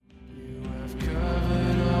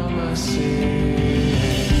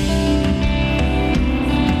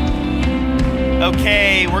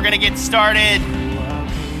Okay, we're going to get started.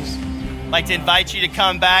 I'd like to invite you to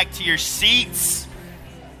come back to your seats.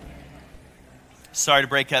 Sorry to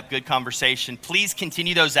break up good conversation. Please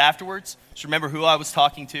continue those afterwards. Just remember who I was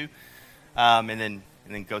talking to, and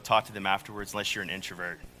then go talk to them afterwards, unless you're an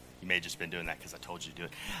introvert. You may have just been doing that because I told you to do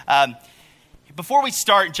it. Before we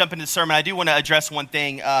start and jump into the sermon, I do want to address one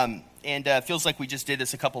thing, and it feels like we just did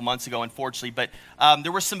this a couple months ago, unfortunately, but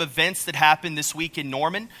there were some events that happened this week in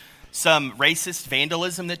Norman, some racist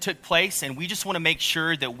vandalism that took place, and we just want to make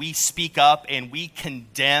sure that we speak up and we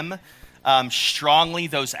condemn strongly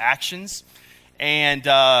those actions. And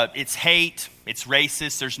it's hate, it's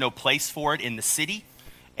racist, there's no place for it in the city,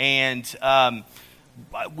 and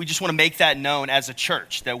we just want to make that known as a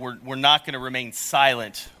church, that we're not going to remain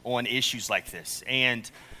silent on issues like this. And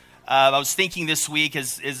I was thinking this week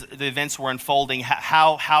as the events were unfolding,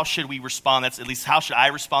 how should we respond? That's at least how should I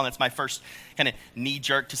respond? That's my first kind of knee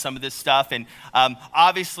jerk to some of this stuff. And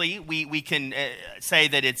obviously, we can say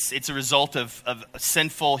that it's a result of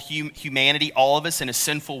sinful humanity, all of us in a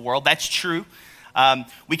sinful world. That's true.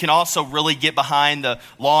 We can also really get behind the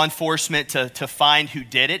law enforcement to find who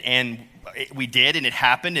did it, and we did, and it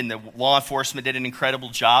happened, and the law enforcement did an incredible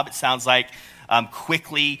job. It sounds like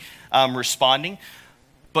quickly responding.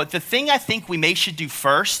 But the thing I think we should do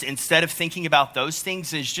first, instead of thinking about those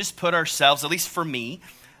things, is just put ourselves, at least for me,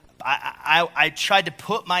 I tried to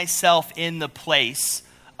put myself in the place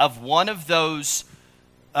of one of those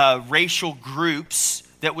racial groups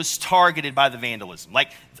that was targeted by the vandalism.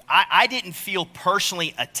 Like, I didn't feel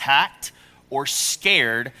personally attacked or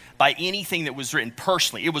scared by anything that was written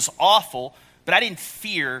personally. It was awful, but I didn't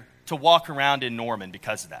fear to walk around in Norman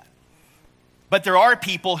because of that. But there are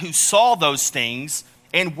people who saw those things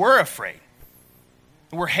and were afraid,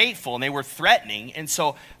 were hateful, and they were threatening. And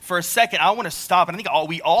so for a second, I want to stop, and I think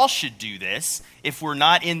we all should do this if we're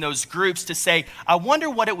not in those groups, to say, I wonder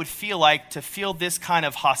what it would feel like to feel this kind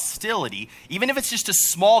of hostility, even if it's just a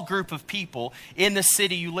small group of people in the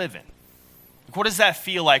city you live in. What does that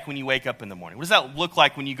feel like when you wake up in the morning? What does that look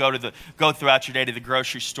like when you go throughout your day to the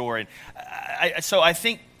grocery store? And so I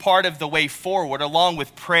think part of the way forward, along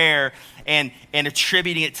with prayer and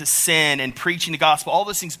attributing it to sin and preaching the gospel, all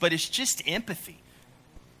those things, but it's just empathy.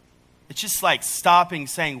 It's just like stopping,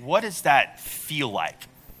 saying, what does that feel like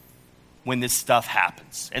when this stuff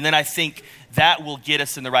happens? And then I think that will get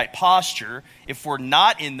us in the right posture, if we're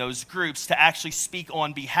not in those groups, to actually speak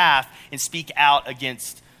on behalf and speak out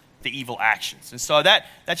against the evil actions. And so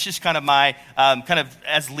that's just kind of my,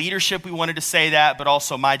 as leadership, we wanted to say that, but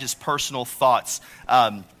also my just personal thoughts.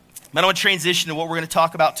 But I want to transition to what we're going to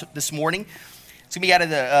talk about this morning. It's going to be out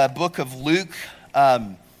of the book of Luke,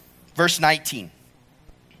 verse 19.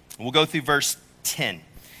 We'll go through verse 10.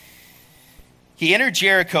 He entered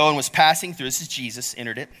Jericho and was passing through. This is Jesus,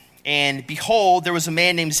 entered it. And behold, there was a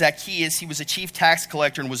man named Zacchaeus. He was a chief tax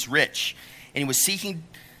collector and was rich. And he was seeking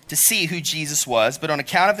to see who Jesus was, but on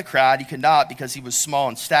account of the crowd, he could not, because he was small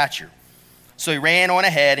in stature. So he ran on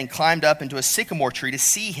ahead and climbed up into a sycamore tree to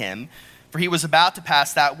see him, for he was about to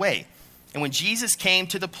pass that way. And when Jesus came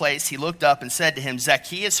to the place, he looked up and said to him,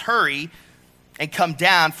 Zacchaeus, hurry and come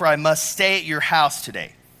down, for I must stay at your house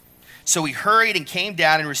today. So he hurried and came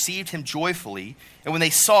down and received him joyfully. And when they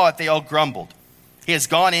saw it, they all grumbled. He has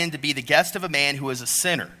gone in to be the guest of a man who is a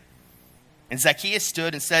sinner. And Zacchaeus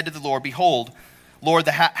stood and said to the Lord, Behold, Lord,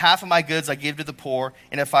 the half of my goods I give to the poor,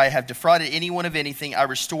 and if I have defrauded anyone of anything, I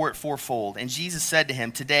restore it fourfold. And Jesus said to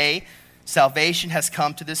him, Today salvation has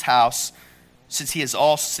come to this house, since he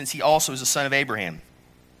also is a son of Abraham.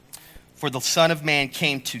 For the Son of Man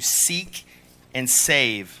came to seek and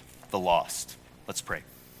save the lost. Let's pray.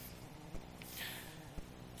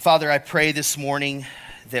 Father, I pray this morning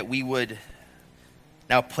that we would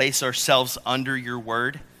now place ourselves under your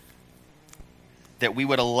word, that we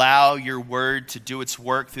would allow your word to do its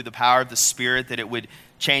work through the power of the Spirit, that it would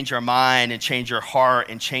change our mind and change our heart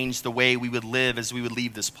and change the way we would live as we would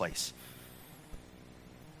leave this place.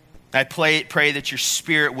 I pray that your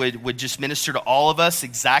Spirit would just minister to all of us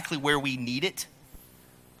exactly where we need it,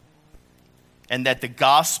 and that the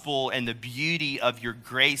gospel and the beauty of your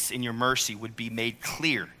grace and your mercy would be made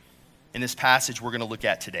clear in this passage we're going to look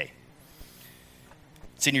at today.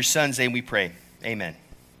 It's in your Son's name we pray. Amen.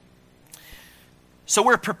 So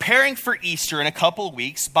we're preparing for Easter in a couple of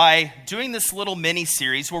weeks by doing this little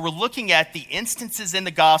mini-series where we're looking at the instances in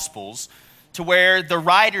the Gospels to where the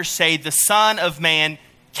writers say the Son of Man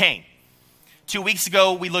came. 2 weeks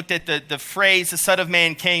ago, we looked at the phrase, the Son of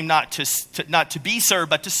Man came not to be served,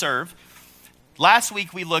 but to serve. Last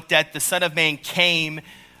week, we looked at the Son of Man came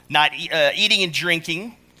not eating and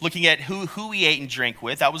drinking, looking at who we ate and drank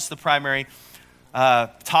with. That was the primary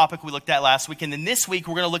topic we looked at last week. And then this week,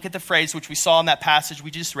 we're going to look at the phrase, which we saw in that passage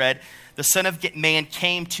we just read, the Son of Man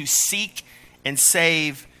came to seek and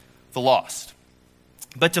save the lost.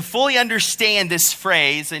 But to fully understand this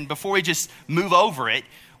phrase, and before we just move over it,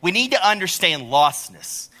 we need to understand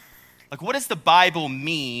lostness. Like, what does the Bible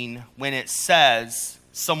mean when it says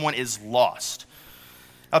someone is lost?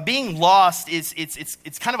 Being lost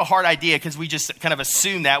it's kind of a hard idea because we just kind of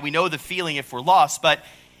assume that. We know the feeling if we're lost, but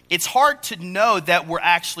it's hard to know that we're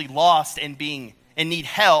actually lost and need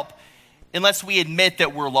help unless we admit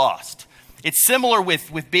that we're lost. It's similar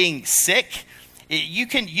with being sick. You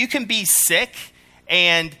can be sick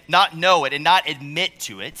and not know it and not admit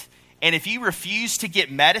to it. And if you refuse to get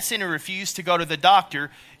medicine or refuse to go to the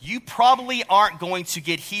doctor, you probably aren't going to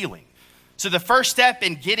get healing. So the first step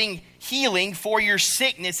in getting healing for your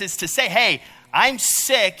sickness is to say, hey, I'm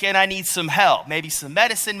sick and I need some help. Maybe some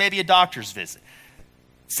medicine, maybe a doctor's visit.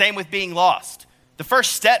 Same with being lost. The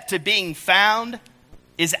first step to being found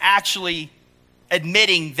is actually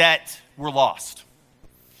admitting that we're lost.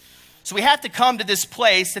 So we have to come to this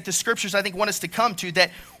place that the scriptures, I think, want us to come to, that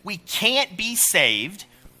we can't be saved,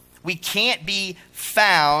 we can't be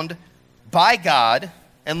found by God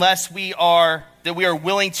unless we are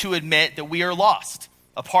willing to admit that we are lost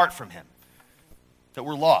apart from him, that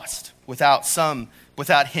we're lost without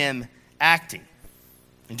him acting.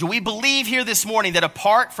 And do we believe here this morning that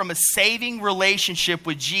apart from a saving relationship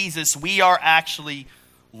with Jesus, we are actually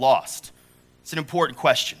lost? It's an important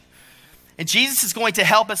question. And Jesus is going to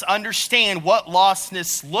help us understand what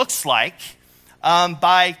lostness looks like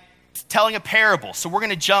by telling a parable. So we're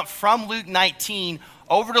going to jump from Luke 19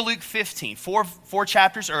 over to Luke 15, four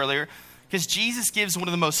chapters earlier, because Jesus gives one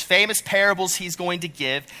of the most famous parables he's going to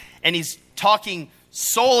give, and he's talking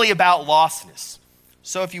solely about lostness.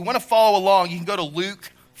 So if you want to follow along, you can go to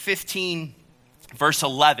Luke 15, verse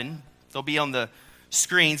 11. They'll be on the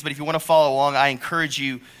screens, but if you want to follow along, I encourage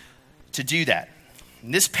you to do that.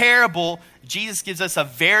 In this parable, Jesus gives us a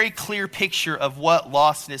very clear picture of what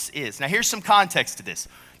lostness is. Now, here's some context to this.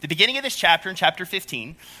 The beginning of this chapter, in chapter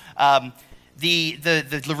 15,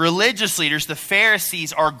 the religious leaders, the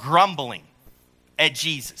Pharisees, are grumbling at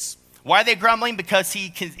Jesus. Why are they grumbling? Because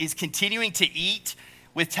he is continuing to eat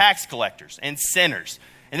with tax collectors and sinners.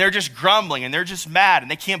 And they're just grumbling and they're just mad and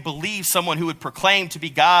they can't believe someone who would proclaim to be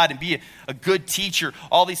God and be a good teacher,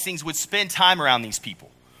 all these things, would spend time around these people.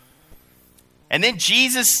 And then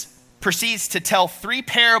Jesus proceeds to tell 3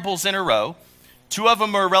 parables in a row. 2 of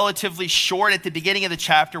them are relatively short at the beginning of the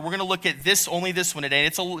chapter. We're going to look at only this one today, and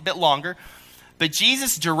it's a little bit longer. But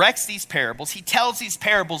Jesus directs these parables. He tells these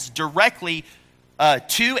parables directly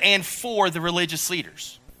to and for the religious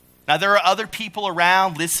leaders. Now, there are other people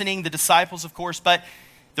around listening, the disciples, of course, but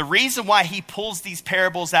the reason why he pulls these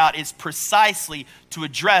parables out is precisely to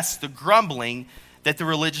address the grumbling that the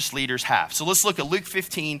religious leaders have. So let's look at Luke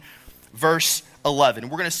 15, verse 11.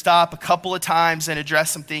 We're going to stop a couple of times and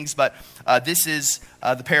address some things, but this is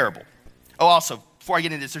the parable. Oh, also, before I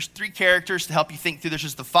get into this, there's 3 characters to help you think through. There's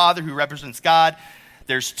just the father who represents God.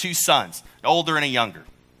 There's 2 sons, an older and a younger,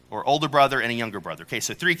 or older brother and a younger brother. Okay,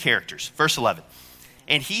 so 3 characters. Verse 11.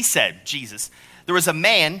 And he said, Jesus, there was a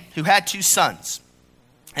man who had 2 sons.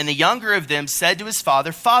 And the younger of them said to his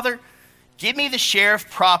father, Father, give me the share of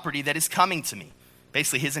property that is coming to me.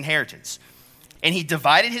 Basically, his inheritance. And he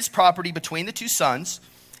divided his property between the 2 sons.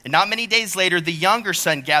 And not many days later, the younger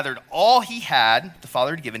son gathered all he had, the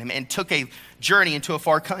father had given him, and took a journey into a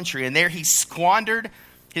far country. And there he squandered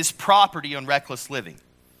his property on reckless living.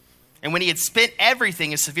 And when he had spent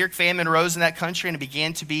everything, a severe famine arose in that country and it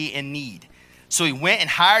began to be in need. So he went and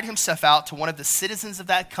hired himself out to one of the citizens of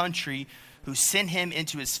that country, who sent him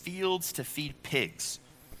into his fields to feed pigs.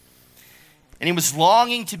 And he was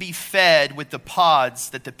longing to be fed with the pods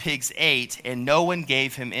that the pigs ate, and no one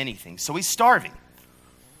gave him anything. So he's starving.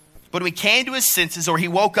 But when he came to his senses, or he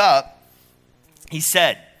woke up, he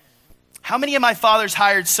said, how many of my father's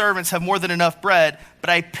hired servants have more than enough bread, but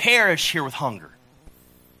I perish here with hunger?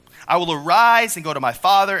 I will arise and go to my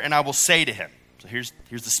father, and I will say to him. So here's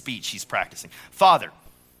the speech he's practicing. Father,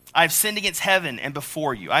 I have sinned against heaven and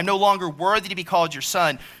before you. I am no longer worthy to be called your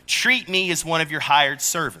son. Treat me as one of your hired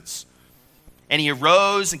servants. And he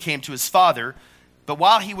arose and came to his father. But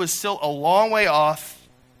while he was still a long way off,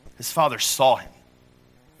 his father saw him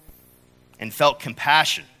and felt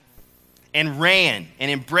compassion and ran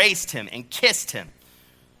and embraced him and kissed him.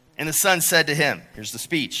 And the son said to him, here's the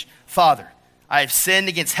speech, Father, I have sinned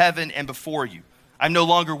against heaven and before you. I'm no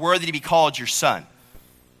longer worthy to be called your son.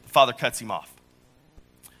 The father cuts him off.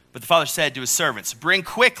 But the father said to his servants, bring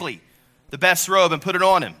quickly the best robe and put it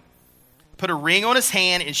on him. put a ring on his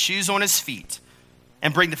hand and shoes on his feet,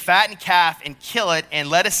 and bring the fattened calf and kill it, and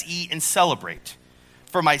let us eat and celebrate.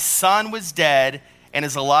 For my son was dead and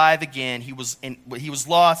is alive again. He was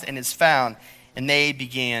lost and is found." And they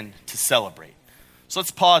began to celebrate. So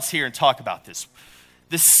let's pause here and talk about this.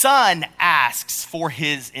 The son asks for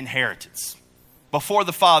his inheritance before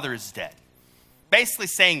the father is dead. Basically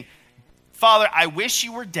saying, "Father, I wish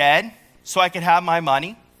you were dead so I could have my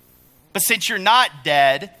money. But since you're not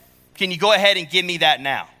dead, can you go ahead and give me that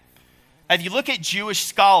now?" If you look at Jewish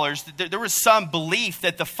scholars, there was some belief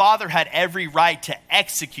that the father had every right to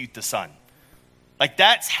execute the son. Like,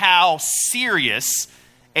 that's how serious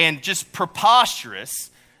and just preposterous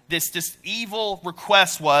this evil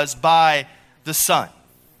request was by the son.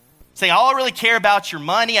 Saying, "I don't really care about your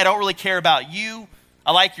money. I don't really care about you.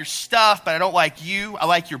 I like your stuff, but I don't like you. I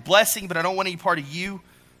like your blessing, but I don't want any part of you.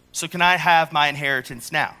 So can I have my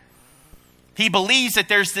inheritance now?" He believes that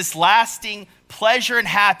there's this lasting pleasure and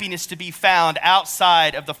happiness to be found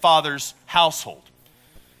outside of the father's household.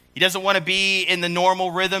 He doesn't want to be in the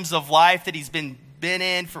normal rhythms of life that he's been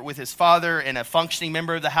in with his father and a functioning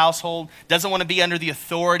member of the household. Doesn't want to be under the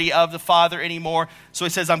authority of the father anymore. So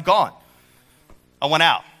he says, "I'm gone. I want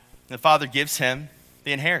out." And the father gives him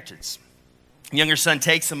the inheritance. The younger son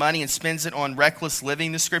takes the money and spends it on reckless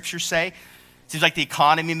living, the scriptures say. Seems like the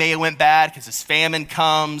economy may have went bad because this famine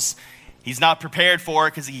comes. He's not prepared for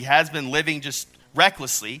it because he has been living just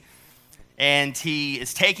recklessly. And he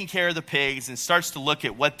is taking care of the pigs and starts to look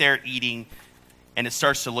at what they're eating, and it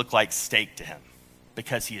starts to look like steak to him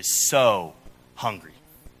because he is so hungry.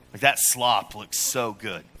 Like, that slop looks so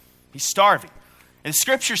good. He's starving. And the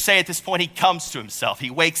scriptures say at this point he comes to himself.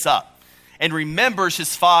 He wakes up and remembers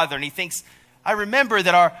his father, and he thinks, "I remember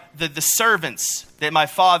that the servants that my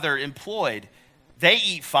father employed, they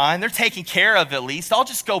eat fine. They're taken care of at least. I'll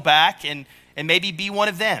just go back and maybe be one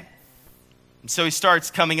of them." And so he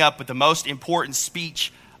starts coming up with the most important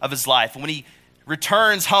speech of his life. And when he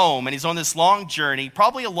returns home and he's on this long journey,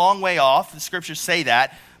 probably a long way off, the scriptures say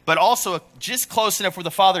that, but also just close enough where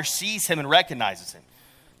the father sees him and recognizes him.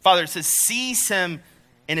 Father, it says, sees him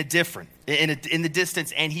in the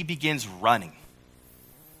distance, and he begins running.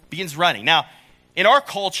 Now, in our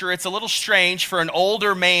culture, it's a little strange for an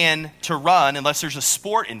older man to run unless there's a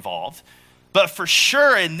sport involved. But for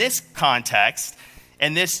sure in this context,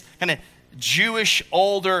 and this kind of Jewish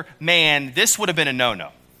older man, this would have been a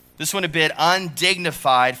no-no. This would have been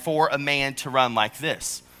undignified for a man to run like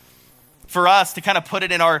this. For us, to kind of put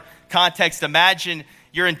it in our context, imagine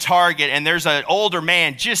you're in Target and there's an older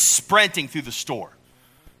man just sprinting through the store.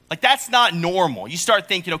 Like, that's not normal. You start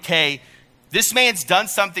thinking, okay, this man's done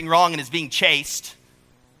something wrong and is being chased,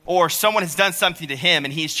 or someone has done something to him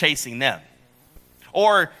and he's chasing them.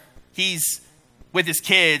 Or he's with his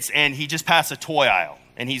kids and he just passed a toy aisle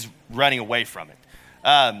and he's running away from it.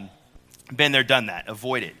 Been there, done that.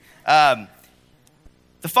 Avoid it.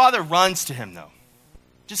 The father runs to him, though.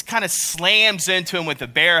 Just kind of slams into him with a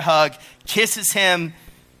bear hug, kisses him.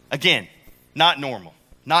 Again, not normal,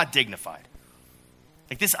 not dignified.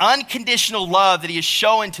 Like, this unconditional love that he is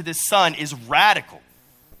showing to this son is radical.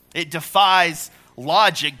 It defies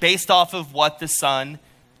logic based off of what the son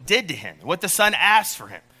did to him, what the son asked for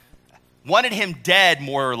him. Wanted him dead,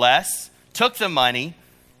 more or less, took the money,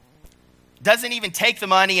 doesn't even take the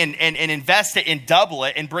money and invest it and double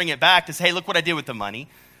it and bring it back to say, "Hey, look what I did with the money."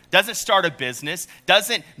 Doesn't start a business,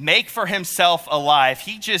 doesn't make for himself a life.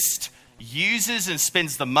 He just uses and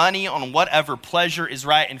spends the money on whatever pleasure is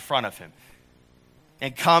right in front of him,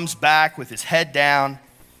 and comes back with his head down.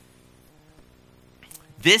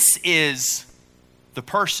 This is the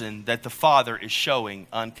person that the father is showing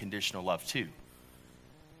unconditional love to.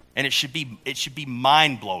 And it should be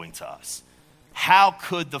mind-blowing to us. How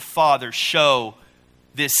could the father show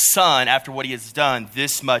this son, after what he has done,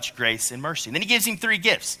 this much grace and mercy? And then he gives him 3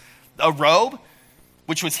 gifts. A robe,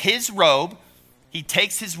 which was his robe. He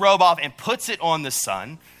takes his robe off and puts it on the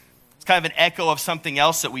son. It's kind of an echo of something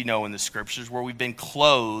else that we know in the scriptures, where we've been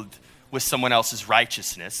clothed with someone else's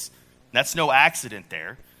righteousness. And that's no accident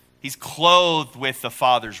there. He's clothed with the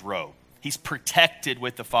father's robe. He's protected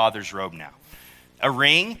with the father's robe now. A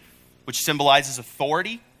ring, which symbolizes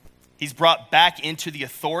authority. He's brought back into the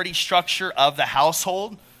authority structure of the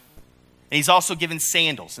household. And he's also given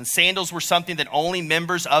sandals. And sandals were something that only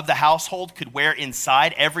members of the household could wear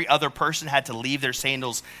inside. Every other person had to leave their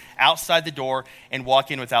sandals outside the door and walk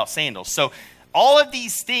in without sandals. So all of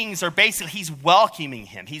these things are basically, he's welcoming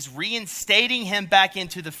him. He's reinstating him back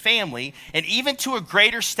into the family, and even to a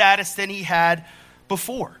greater status than he had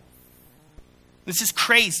before. This is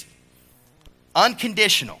crazy.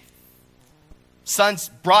 Unconditional. Son's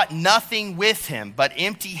brought nothing with him but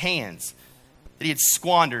empty hands. that he had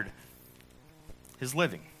squandered his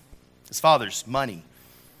living, his father's money.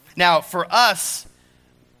 Now, for us,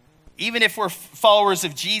 even if we're followers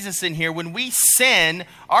of Jesus in here, when we sin,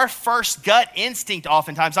 our first gut instinct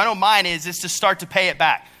oftentimes, I know mine is to start to pay it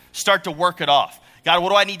back, start to work it off. God, what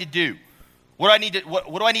do I need to do? What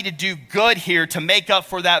do I need to do good here to make up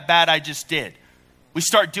for that bad I just did? We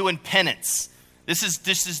start doing penance. This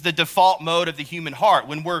is the default mode of the human heart.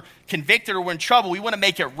 When we're convicted or we're in trouble, we want to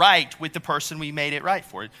make it right with the person we made it right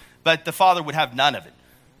for. But the Father would have none of it.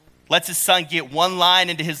 Lets his son get one line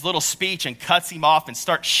into his little speech and cuts him off and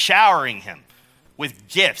starts showering him with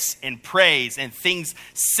gifts and praise and things,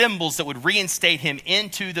 symbols that would reinstate him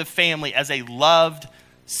into the family as a loved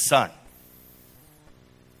son.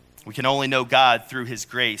 We can only know God through his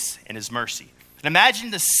grace and his mercy. And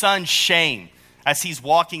imagine the son's shame as he's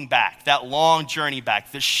walking back, that long journey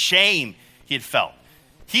back, the shame he had felt.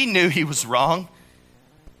 He knew he was wrong.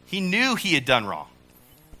 He knew he had done wrong.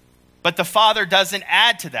 But the father doesn't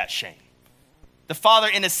add to that shame. The father,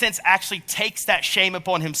 in a sense, actually takes that shame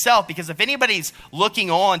upon himself, because if anybody's looking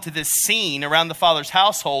on to this scene around the father's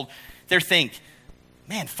household, they're thinking,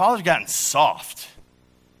 man, father's gotten soft.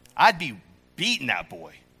 I'd be beating that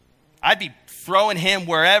boy. I'd be throwing him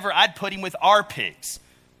wherever. I'd put him with our pigs.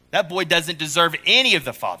 That boy doesn't deserve any of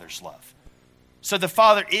the father's love. So the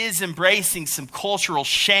father is embracing some cultural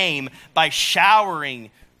shame by showering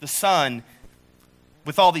the son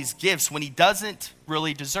with all these gifts when he doesn't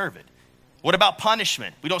really deserve it. What about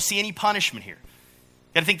punishment? We don't see any punishment here.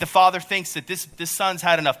 You gotta think the father thinks that this son's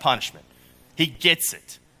had enough punishment. He gets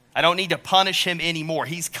it. I don't need to punish him anymore.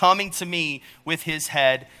 He's coming to me with his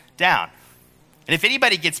head down. And if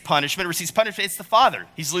anybody gets punishment, receives punishment, it's the father.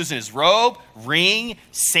 He's losing his robe, ring,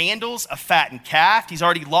 sandals, a fattened calf. He's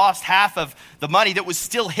already lost half of the money that was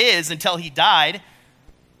still his until he died.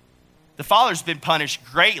 The father's been punished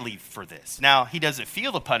greatly for this. Now, he doesn't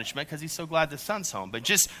feel the punishment because he's so glad the son's home. But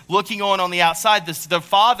just looking on the outside, the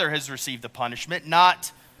father has received the punishment,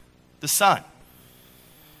 not the son.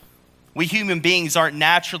 We human beings aren't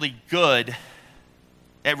naturally good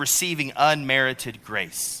at receiving unmerited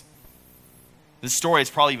grace. This story is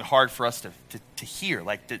probably even hard for us to hear.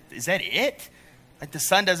 Like, is that it? Like, the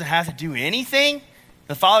son doesn't have to do anything?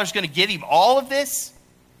 The father's going to give him all of this?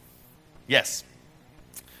 Yes.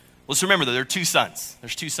 Let's remember, though, there are two sons.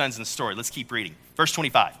 There's two sons in the story. Let's keep reading. Verse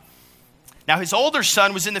 25. Now his older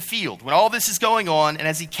son was in the field when all this is going on, and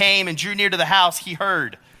as he came and drew near to the house, he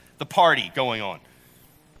heard the party going on.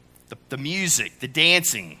 The music, the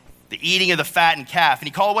dancing, the eating of the fattened calf. And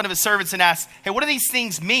he called one of his servants and asked, hey, what do these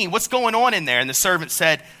things mean? What's going on in there? And the servant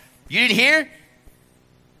said, you didn't hear?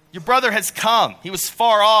 Your brother has come. He was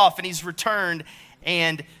far off and he's returned,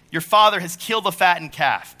 and your father has killed the fattened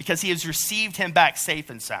calf because he has received him back safe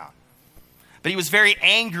and sound. But he was very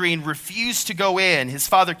angry and refused to go in. His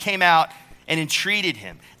father came out and entreated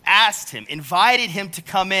him, asked him, invited him to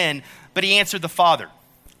come in. But he answered the father,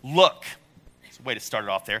 look, it's a way to start it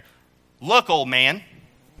off there. Look, old man,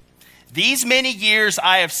 these many years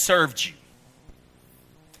I have served you.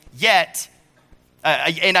 Yet,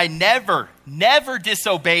 and I never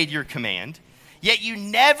disobeyed your command. Yet you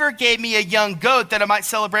never gave me a young goat that I might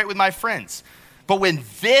celebrate with my friends. But when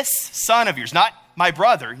this son of yours, not my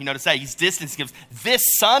brother, to say he's distancing him, this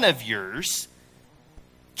son of yours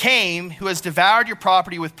came who has devoured your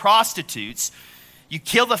property with prostitutes, you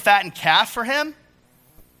killed the fattened calf for him? And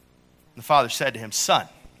the father said to him, son,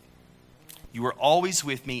 you are always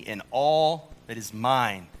with me, and all that is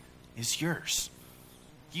mine is yours.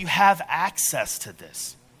 You have access to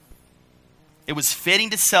this. It was fitting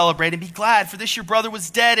to celebrate and be glad, for this your brother was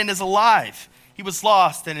dead and is alive. He was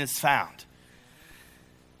lost and is found.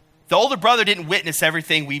 The older brother didn't witness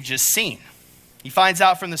everything we've just seen. He finds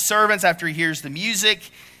out from the servants after he hears the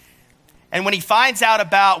music. And when he finds out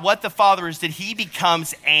about what the father is did, he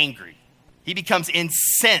becomes angry. He becomes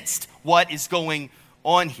incensed what is going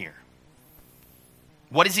on here.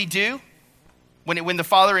 What does he do? When the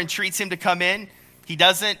father entreats him to come in,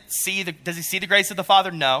 does he see the grace of the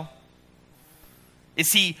father? No.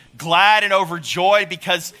 Is he glad and overjoyed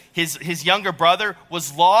because his younger brother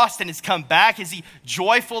was lost and has come back? Is he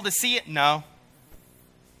joyful to see it? No.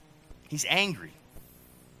 He's angry.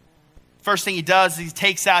 First thing he does is he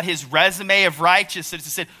takes out his resume of righteousness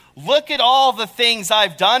and said, look at all the things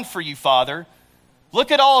I've done for you, Father.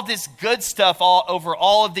 Look at all of this good stuff over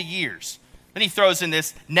all of the years. Then he throws in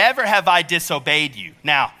this, never have I disobeyed you.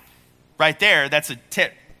 Now, right there, that's a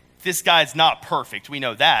tip. This guy's not perfect. We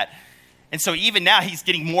know that. And so even now he's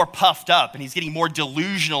getting more puffed up and he's getting more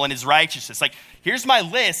delusional in his righteousness. Like, here's my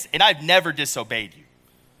list and I've never disobeyed you.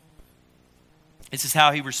 This is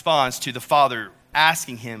how he responds to the father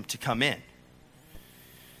asking him to come in.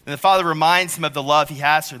 And the father reminds him of the love he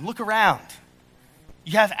has for him. Look around.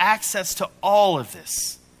 You have access to all of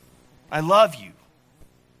this. I love you.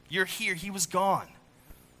 You're here. He was gone.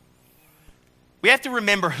 We have to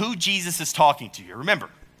remember who Jesus is talking to here. Remember,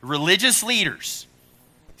 religious leaders.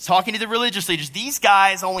 He's talking to the religious leaders. These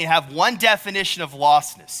guys only have one definition of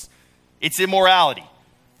lostness. It's immorality.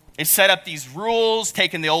 They've set up these rules,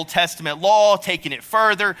 taken the Old Testament law, taken it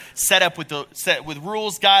further, set with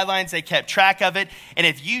rules, guidelines. They kept track of it. And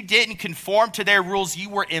if you didn't conform to their rules, you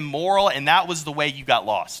were immoral, and that was the way you got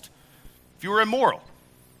lost. If you were immoral,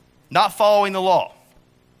 not following the law,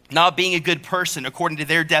 not being a good person according to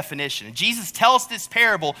their definition. And Jesus tells this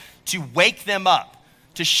parable to wake them up,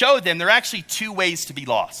 to show them there are actually two ways to be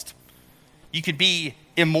lost. You could be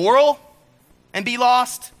immoral and be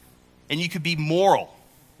lost, and you could be moral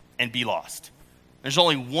and be lost. There's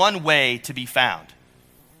only one way to be found,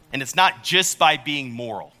 and it's not just by being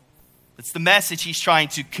moral. It's the message he's trying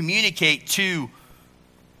to communicate to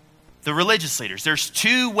the religious leaders. There's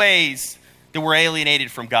two ways that we're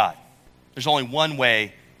alienated from God. There's only one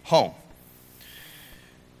way home.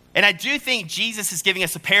 And I do think Jesus is giving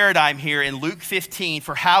us a paradigm here in Luke 15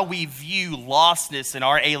 for how we view lostness and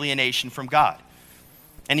our alienation from God.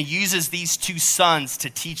 And he uses these two sons to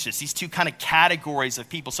teach us, these two kind of categories of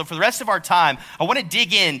people. So for the rest of our time, I want to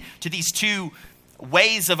dig in to these two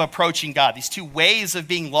ways of approaching God, these two ways of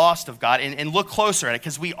being lost of God, and look closer at it,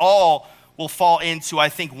 because we all will fall into, I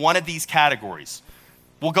think, one of these categories.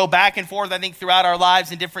 We'll go back and forth, I think, throughout our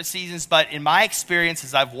lives in different seasons, but in my experience,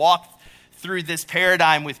 as I've walked through this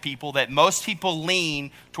paradigm with people, that most people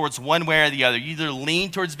lean towards one way or the other. You either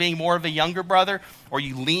lean towards being more of a younger brother, or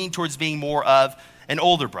you lean towards being more of an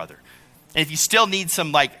older brother. And if you still need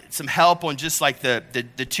some help on just like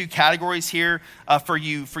the two categories here, for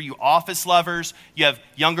you office lovers, you have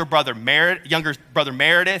younger brother Meredith,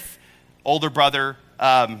 older brother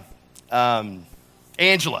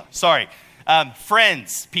Angela. Sorry,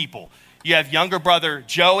 friends people. You have younger brother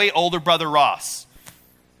Joey, older brother Ross.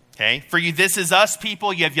 Okay, for you This Is Us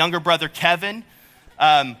people, you have younger brother Kevin,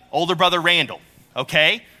 older brother Randall.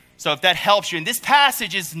 Okay, so if that helps you, and this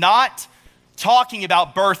passage is not talking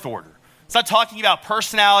about birth order. It's not talking about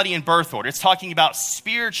personality and birth order. It's talking about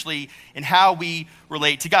spiritually and how we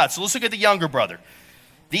relate to God. So let's look at the younger brother.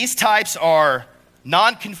 These types are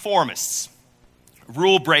nonconformists,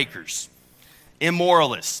 rule breakers,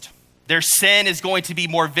 immoralists. Their sin is going to be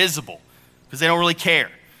more visible because they don't really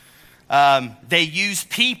care. They use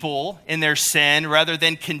people in their sin rather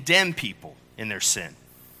than condemn people in their sin.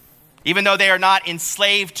 Even though they are not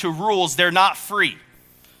enslaved to rules, they're not free.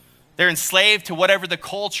 They're enslaved to whatever the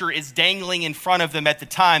culture is dangling in front of them at the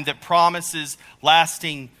time that promises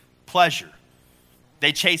lasting pleasure.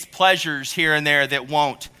 They chase pleasures here and there that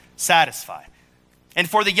won't satisfy. And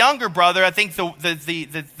for the younger brother, I think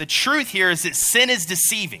the truth here is that sin is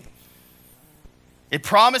deceiving. It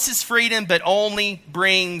promises freedom, but only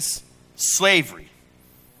brings slavery.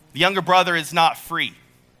 The younger brother is not free.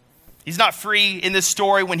 He's not free in this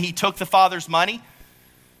story when he took the father's money.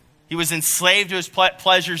 He was enslaved to his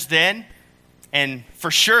pleasures then. And for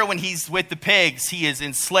sure, when he's with the pigs, he is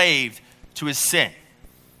enslaved to his sin.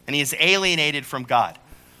 And he is alienated from God.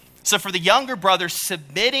 So for the younger brother,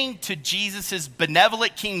 submitting to Jesus'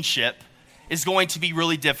 benevolent kingship is going to be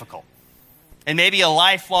really difficult. And maybe a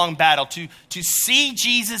lifelong battle to see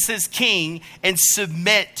Jesus as king and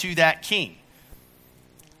submit to that king.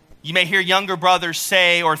 You may hear younger brothers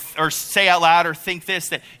say or say out loud or think this,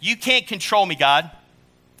 that you can't control me, God.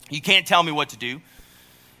 You can't tell me what to do.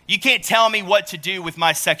 You can't tell me what to do with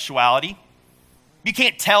my sexuality. You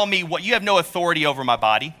can't tell me what, you have no authority over my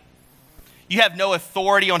body. You have no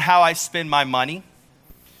authority on how I spend my money.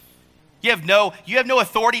 You have no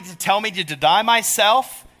authority to tell me to deny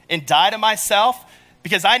myself and die to myself,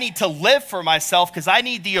 because I need to live for myself, because I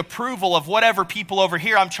need the approval of whatever people over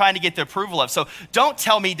here I'm trying to get the approval of. So don't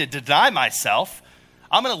tell me to deny myself.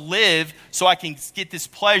 I'm going to live so I can get this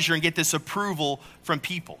pleasure and get this approval from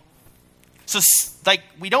people. So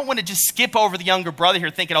we don't want to just skip over the younger brother here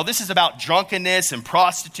thinking, oh, this is about drunkenness and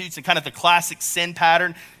prostitutes and kind of the classic sin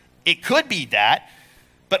pattern. It could be that,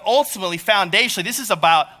 but ultimately, foundationally, this is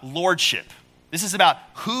about lordship. This is about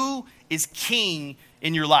who is king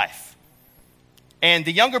in your life. And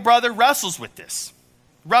the younger brother wrestles with this.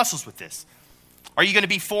 Are you going to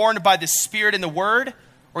be formed by the Spirit and the Word?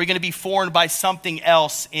 Or are you going to be formed by something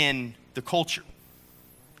else in the culture?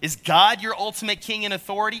 Is God your ultimate king and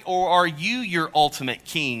authority, or are you your ultimate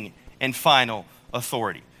king and final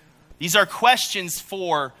authority? These are questions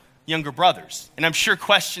for younger brothers. And I'm sure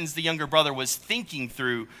questions the younger brother was thinking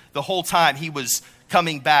through the whole time he was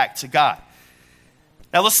coming back to God.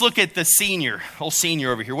 Now let's look at the senior, old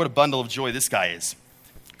senior over here. What a bundle of joy this guy is.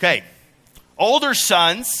 Okay, older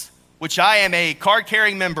sons, which I am a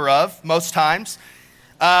card-carrying member of most times,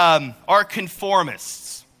 are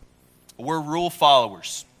conformists. We're rule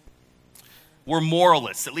followers. We're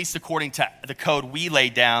moralists, at least according to the code we lay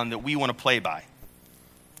down that we want to play by.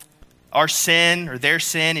 Our sin or their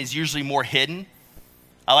sin is usually more hidden.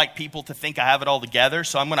 I like people to think I have it all together,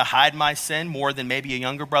 so I'm going to hide my sin more than maybe a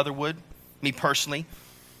younger brother would, me personally.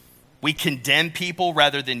 We condemn people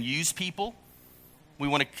rather than use people. We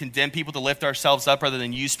want to condemn people to lift ourselves up rather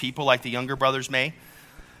than use people like the younger brothers may.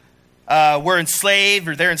 We're enslaved,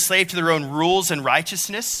 or they're enslaved to their own rules and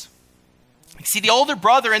righteousness. See, the older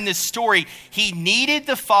brother in this story, he needed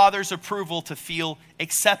the father's approval to feel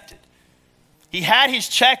accepted. He had his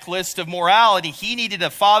checklist of morality. He needed a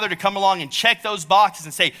father to come along and check those boxes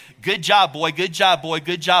and say, good job, boy, good job, boy,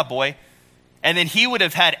 good job, boy. And then he would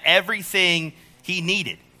have had everything he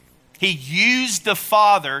needed. He used the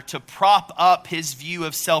father to prop up his view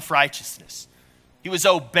of self-righteousness. He was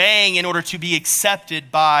obeying in order to be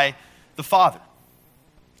accepted by the father.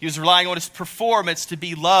 He was relying on his performance to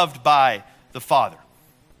be loved by the father.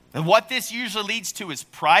 And what this usually leads to is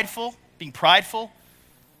being prideful,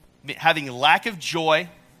 having a lack of joy,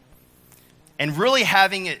 and really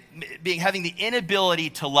having the inability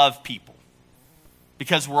to love people,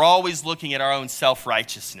 because we're always looking at our own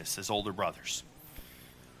self-righteousness as older brothers.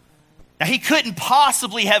 Now, he couldn't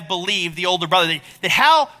possibly have believed, the older brother, that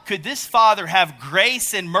how could this father have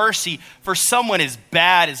grace and mercy for someone as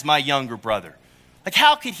bad as my younger brother? Like,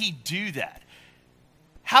 how could he do that?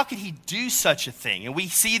 How could he do such a thing? And we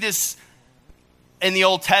see this in the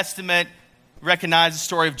Old Testament. Recognize the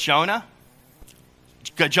story of Jonah.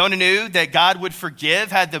 Jonah knew that God would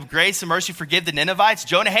forgive, had the grace and mercy forgive the Ninevites.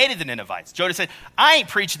 Jonah hated the Ninevites. Jonah said, I ain't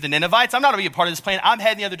preaching to the Ninevites. I'm not going to be a part of this plan. I'm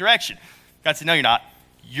heading the other direction. God said, no, you're not.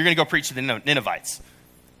 You're going to go preach to the Ninevites.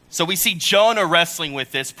 So we see Jonah wrestling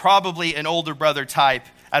with this, probably an older brother type,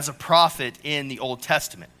 as a prophet in the Old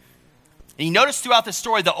Testament. And you notice throughout the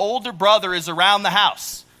story, the older brother is around the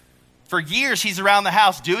house. For years, he's around the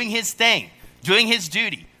house doing his thing, doing his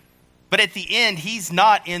duty. But at the end, he's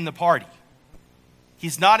not in the party.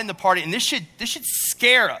 He's not in the party. And this should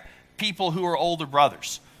scare people who are older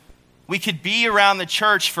brothers. We could be around the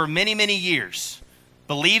church for many, many years,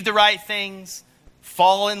 believe the right things,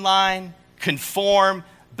 fall in line, conform,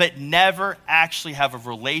 but never actually have a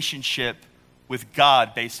relationship with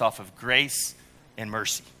God based off of grace and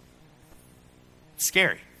mercy. It's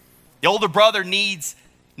scary. The older brother needs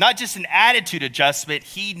not just an attitude adjustment,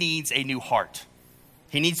 he needs a new heart.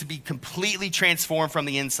 He needs to be completely transformed from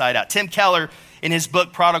the inside out. Tim Keller, in his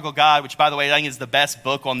book, Prodigal God, which, by the way, I think is the best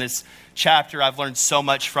book on this chapter. I've learned so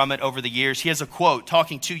much from it over the years. He has a quote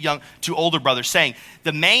talking to older brothers saying,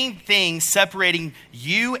 the main thing separating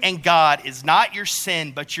you and God is not your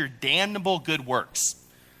sin, but your damnable good works.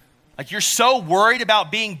 Like, you're so worried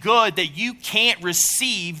about being good that you can't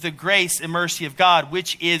receive the grace and mercy of God,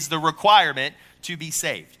 which is the requirement to be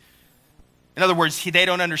saved. In other words, they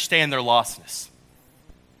don't understand their lostness.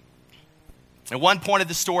 At one point of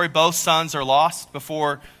the story, both sons are lost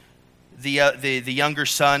before the younger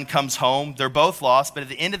son comes home. They're both lost, but at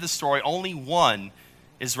the end of the story, only one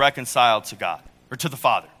is reconciled to God, or to the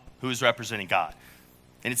Father, who is representing God.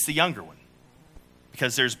 And it's the younger one,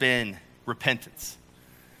 because there's been repentance.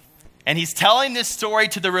 And he's telling this story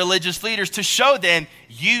to the religious leaders to show them,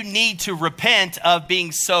 you need to repent of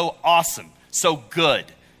being so awesome, so good.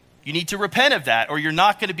 You need to repent of that, or you're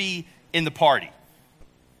not going to be in the party.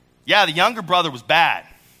 Yeah, the younger brother was bad,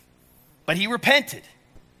 but he repented.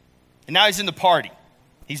 And now he's in the party.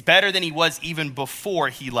 He's better than he was even before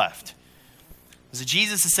he left. So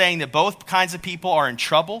Jesus is saying that both kinds of people are in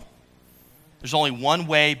trouble. There's only one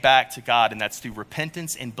way back to God, and that's through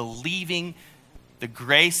repentance and believing the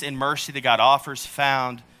grace and mercy that God offers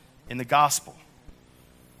found in the gospel.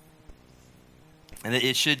 And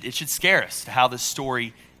it should scare us to how this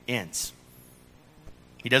story ends.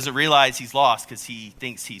 He doesn't realize he's lost because he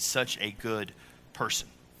thinks he's such a good person.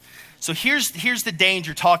 So here's the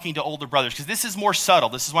danger talking to older brothers, because this is more subtle.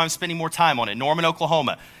 This is why I'm spending more time on it. Norman,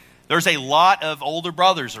 Oklahoma. There's a lot of older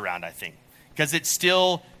brothers around, I think, because it's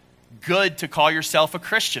still good to call yourself a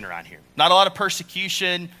Christian around here. Not a lot of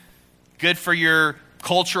persecution. Good for your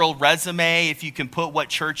cultural resume if you can put what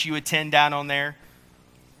church you attend down on there.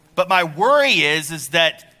 But my worry is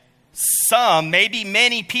that some, maybe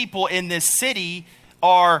many people in this city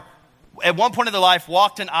are, at one point in their life,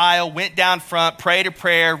 walked an aisle, went down front, prayed a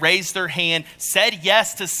prayer, raised their hand, said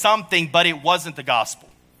yes to something, but it wasn't the gospel.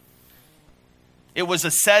 It was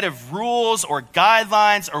a set of rules or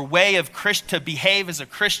guidelines or way of to behave as a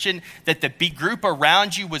Christian that the group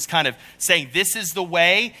around you was kind of saying, this is the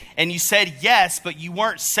way. And you said yes, but you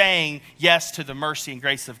weren't saying yes to the mercy and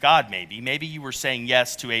grace of God maybe. Maybe you were saying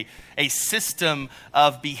yes to a system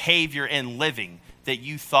of behavior and living that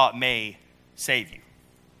you thought may save you.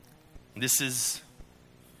 This is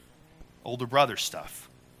older brother stuff.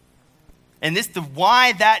 And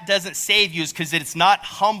why that doesn't save you is because it's not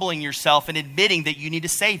humbling yourself and admitting that you need a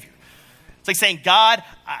Savior. It's like saying, God,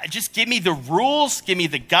 just give me the rules, give me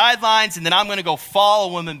the guidelines, and then I'm going to go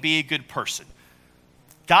follow them and be a good person.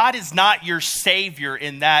 God is not your Savior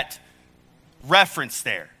in that reference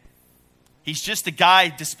there. He's just a guy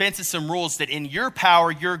who dispenses some rules that in your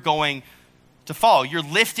power you're going to follow. You're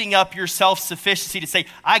lifting up your self-sufficiency to say,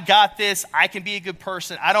 I got this. I can be a good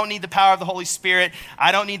person. I don't need the power of the Holy Spirit.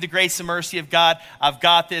 I don't need the grace and mercy of God. I've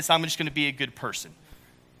got this. I'm just going to be a good person.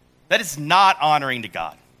 That is not honoring to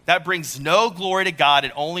God. That brings no glory to God.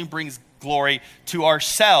 It only brings glory to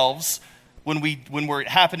ourselves when we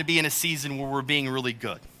happen to be in a season where we're being really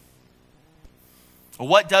good. Well,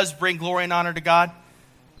 what does bring glory and honor to God?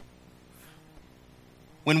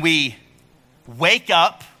 When we wake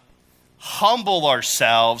up, humble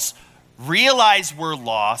ourselves, realize we're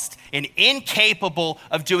lost and incapable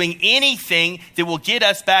of doing anything that will get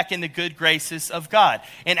us back in the good graces of God,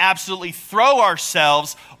 and absolutely throw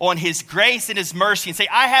ourselves on his grace and his mercy and say,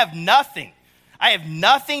 I have nothing. I have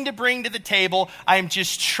nothing to bring to the table. I am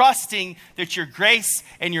just trusting that your grace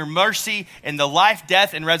and your mercy and the life,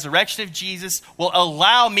 death, and resurrection of Jesus will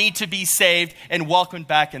allow me to be saved and welcomed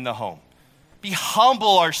back in the home. Be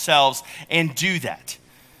humble ourselves and do that.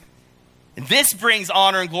 And this brings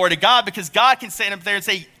honor and glory to God because God can stand up there and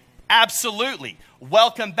say, absolutely,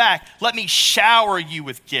 welcome back. Let me shower you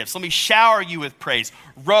with gifts. Let me shower you with praise.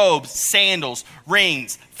 Robes, sandals,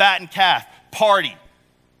 rings, fattened calf, party.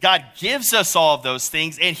 God gives us all of those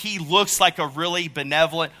things, and he looks like a really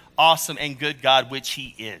benevolent, awesome, and good God, which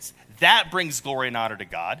he is. That brings glory and honor to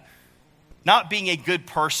God. Not being a good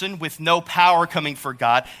person with no power coming for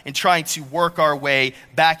God and trying to work our way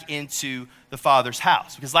back into the Father's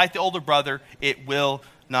house. Because like the older brother, it will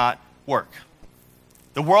not work.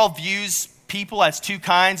 The world views people as two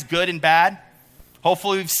kinds, good and bad.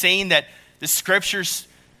 Hopefully we've seen that the scriptures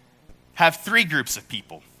have three groups of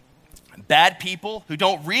people. Bad people who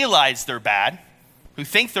don't realize they're bad, who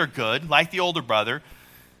think they're good, like the older brother.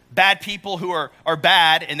 Bad people who are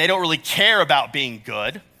bad and they don't really care about being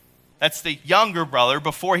good. That's the younger brother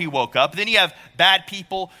before he woke up. Then you have bad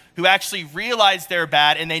people who actually realize they're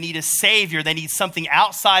bad and they need a savior. They need something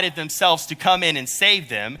outside of themselves to come in and save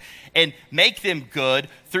them and make them good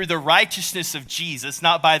through the righteousness of Jesus,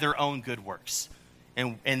 not by their own good works.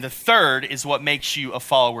 And the third is what makes you a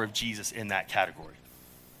follower of Jesus in that category.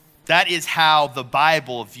 That is how the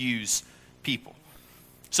Bible views people.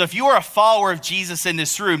 So if you are a follower of Jesus in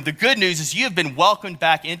this room, the good news is you have been welcomed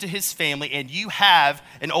back into his family and you have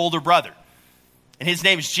an older brother. And his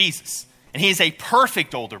name is Jesus. And he is a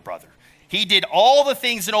perfect older brother. He did all the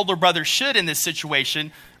things an older brother should in this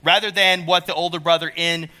situation rather than what the older brother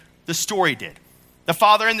in the story did. The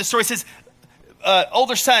father in the story says,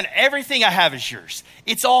 older son, everything I have is yours.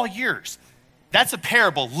 It's all yours. That's a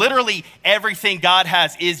parable. Literally everything God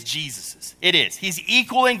has is Jesus's. It is. He's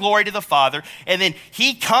equal in glory to the Father. And then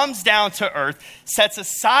he comes down to earth, sets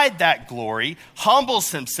aside that glory,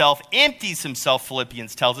 humbles himself, empties himself,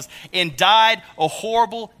 Philippians tells us, and died a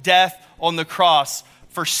horrible death on the cross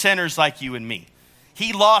for sinners like you and me.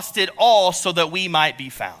 He lost it all so that we might be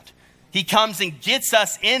found. He comes and gets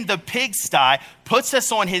us in the pigsty, puts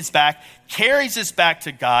us on his back, carries us back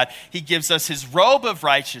to God. He gives us his robe of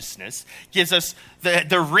righteousness, gives us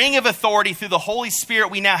the ring of authority through the Holy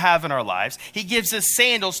Spirit we now have in our lives. He gives us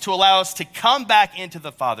sandals to allow us to come back into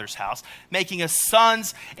the Father's house, making us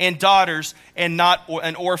sons and daughters and not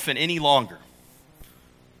an orphan any longer.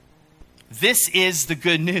 This is the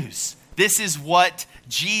good news. This is what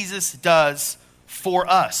Jesus does for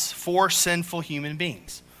us, for sinful human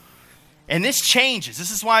beings. And this changes.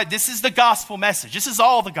 This is why this is the gospel message. This is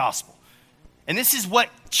all the gospel. And this is what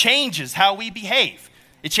changes how we behave.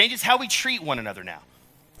 It changes how we treat one another now.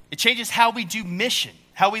 It changes how we do mission,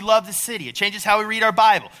 how we love the city. It changes how we read our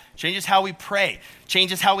Bible. It changes how we pray. It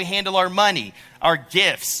changes how we handle our money, our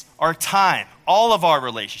gifts, our time, all of our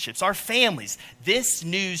relationships, our families. This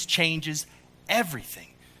news changes everything.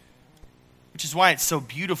 Which is why it's so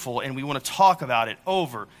beautiful and we want to talk about it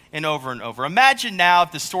over and over and over. Imagine now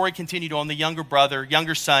if the story continued on, the younger brother,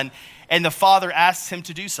 younger son, and the father asks him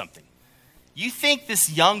to do something. You think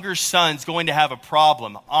this younger son's going to have a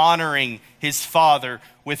problem honoring his father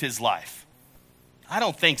with his life? I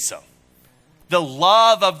don't think so. The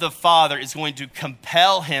love of the Father is going to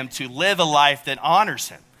compel him to live a life that honors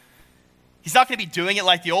him. He's not going to be doing it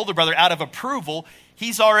like the older brother out of approval.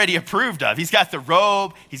 He's already approved of. He's got the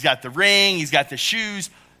robe, he's got the ring, he's got the shoes.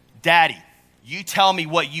 Daddy, you tell me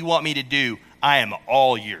what you want me to do. I am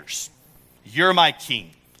all yours. You're my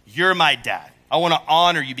king. You're my dad. I want to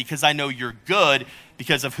honor you because I know you're good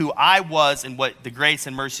because of who I was and what the grace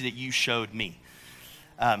and mercy that you showed me.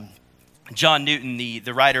 John Newton,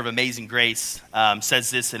 the writer of Amazing Grace, says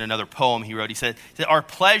this in another poem he wrote. He said, our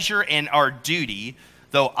pleasure and our duty,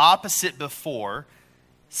 though opposite before,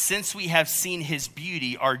 since we have seen his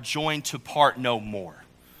beauty, are joined to part no more.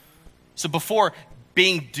 So before,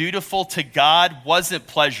 being dutiful to God wasn't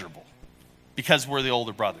pleasurable because we're the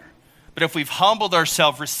older brother. But if we've humbled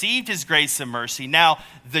ourselves, received his grace and mercy, now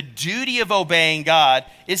the duty of obeying God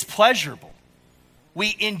is pleasurable.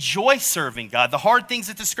 We enjoy serving God. The hard things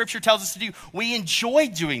that the scripture tells us to do, we enjoy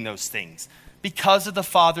doing those things because of the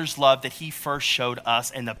Father's love that he first showed us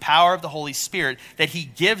and the power of the Holy Spirit that he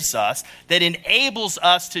gives us that enables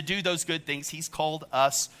us to do those good things he's called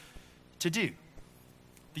us to do.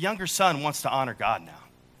 The younger son wants to honor God now.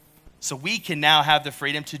 So we can now have the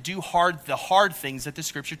freedom to do the hard things that the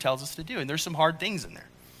scripture tells us to do. And there's some hard things in there.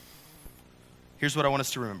 Here's what I want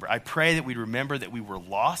us to remember. I pray that we'd remember that we were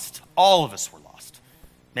lost. All of us were lost.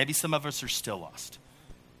 Maybe some of us are still lost.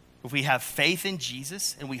 If we have faith in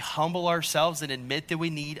Jesus and we humble ourselves and admit that we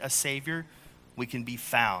need a Savior, we can be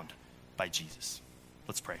found by Jesus.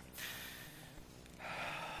 Let's pray.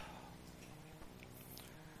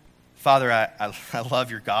 Father, I love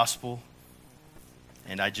your gospel,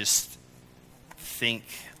 and I just think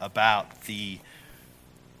about the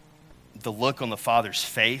look on the Father's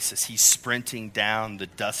face as he's sprinting down the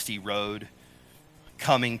dusty road,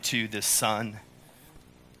 coming to this son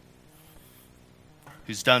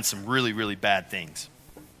who's done some really, really bad things.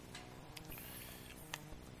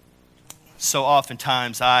 So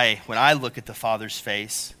oftentimes when I look at the Father's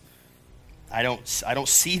face, I don't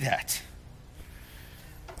see that.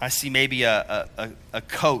 I see maybe a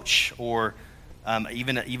coach or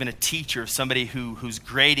even a teacher, somebody who's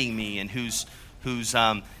grading me and who's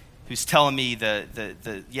telling me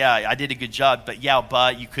yeah, I did a good job, but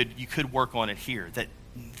you could work on it here.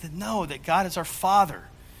 That God is our Father.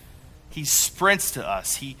 He sprints to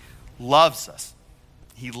us. He loves us.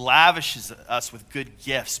 He lavishes us with good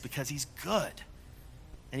gifts because he's good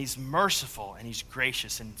and he's merciful and he's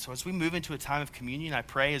gracious. And so as we move into a time of communion, I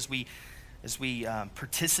pray as we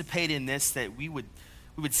participate in this, that we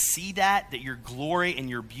would see that your glory and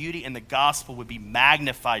your beauty and the gospel would be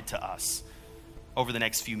magnified to us over the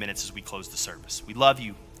next few minutes as we close the service. We love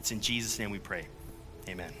you. It's in Jesus' name we pray.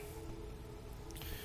 Amen.